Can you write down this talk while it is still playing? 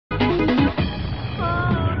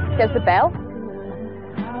goes the bell.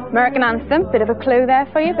 American anthem, bit of a clue there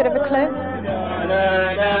for you, bit of a clue.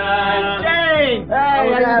 Jane!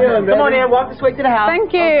 Hey, how you doing, come on in, walk this way to the house.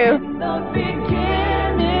 Thank you.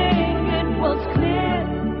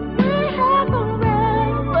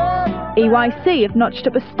 E.Y.C have notched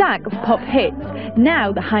up a stack of pop hits.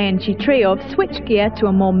 Now the high-energy trio have switched gear to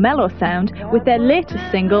a more mellow sound with their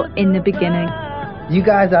latest single, In the Beginning. You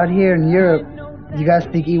guys out here in Europe, you guys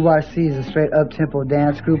think E.Y.C is a straight up-tempo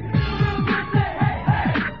dance group?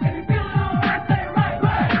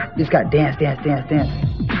 You just got dance, dance, dance, dance.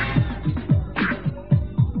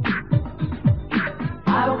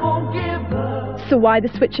 So why the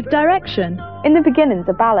switch of direction? In the Beginning's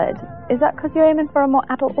a ballad. Is that because you're aiming for a more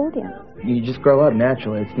adult audience? You just grow up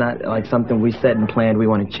naturally. It's not like something we set and planned. We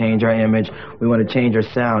want to change our image. We want to change our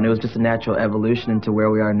sound. It was just a natural evolution into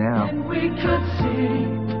where we are now.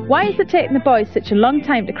 Why is it taking the boys such a long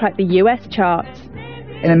time to crack the US charts?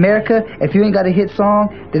 In America, if you ain't got a hit song,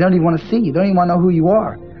 they don't even want to see you. They don't even want to know who you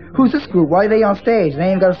are. Who's this group? Why are they on stage?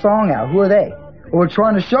 They ain't got a song out. Who are they? Or we're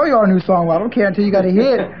trying to show you our new song. Well, I don't care until you got a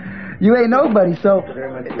hit. You ain't nobody, so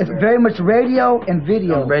it's very much radio and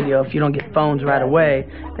video. On radio, if you don't get phones right away,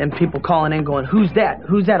 then people calling in going, who's that?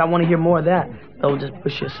 Who's that? I want to hear more of that. They'll just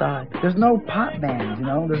push you aside. There's no pop bands, you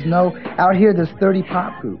know. There's no, out here there's 30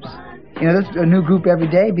 pop groups. You know, there's a new group every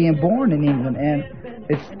day being born in England, and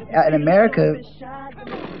it's, in America.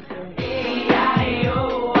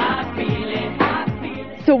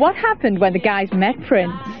 So what happened when the guys met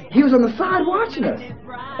Prince? He was on the side watching us.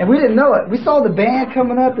 And we didn't know it. We saw the band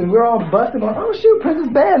coming up, and we were all busting, going, oh, shoot, Prince's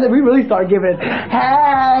band. And we really started giving it,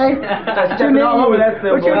 hey, what you need?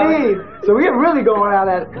 What you need? So we were really going out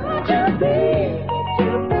at it.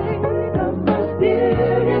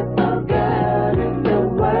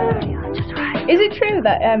 Is it true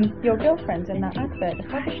that your girlfriend's in that advert, the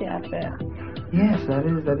photography advert? Yes, that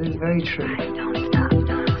is very true.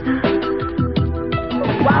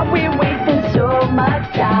 While we're wasting so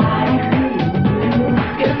much time.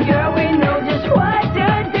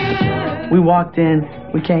 We walked in,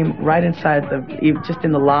 we came right inside just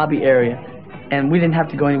in the lobby area, and we didn't have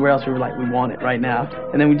to go anywhere else. We were like, we want it right now.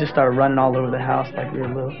 And then we just started running all over the house like we were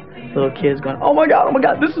little kids going, oh my God,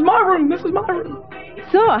 this is my room, this is my room.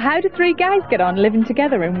 So, how do three guys get on living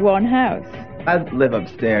together in one house? I live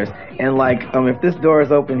upstairs, and like, if this door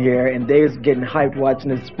is open here and Dave's getting hyped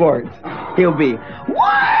watching his sports, he'll be,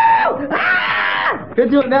 whoa! He'll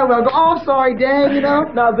do it that way. I'll go, oh, I'm sorry, Dave, you know?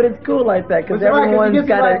 No, but it's cool like that, because everyone's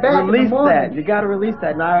got to release that. You got to release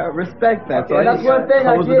that, and I respect that. Okay, so that's one thing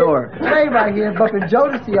I close the door. Trey right here bumping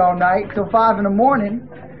Jodeci all night till 5 in the morning.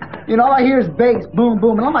 You know, all I hear is bass, boom,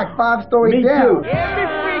 boom, and I'm like 5 stories down. Me too. Every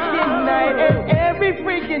freaking night and every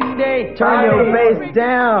freaking day. Turn your bass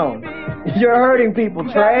down. You're hurting people,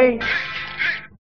 Trey.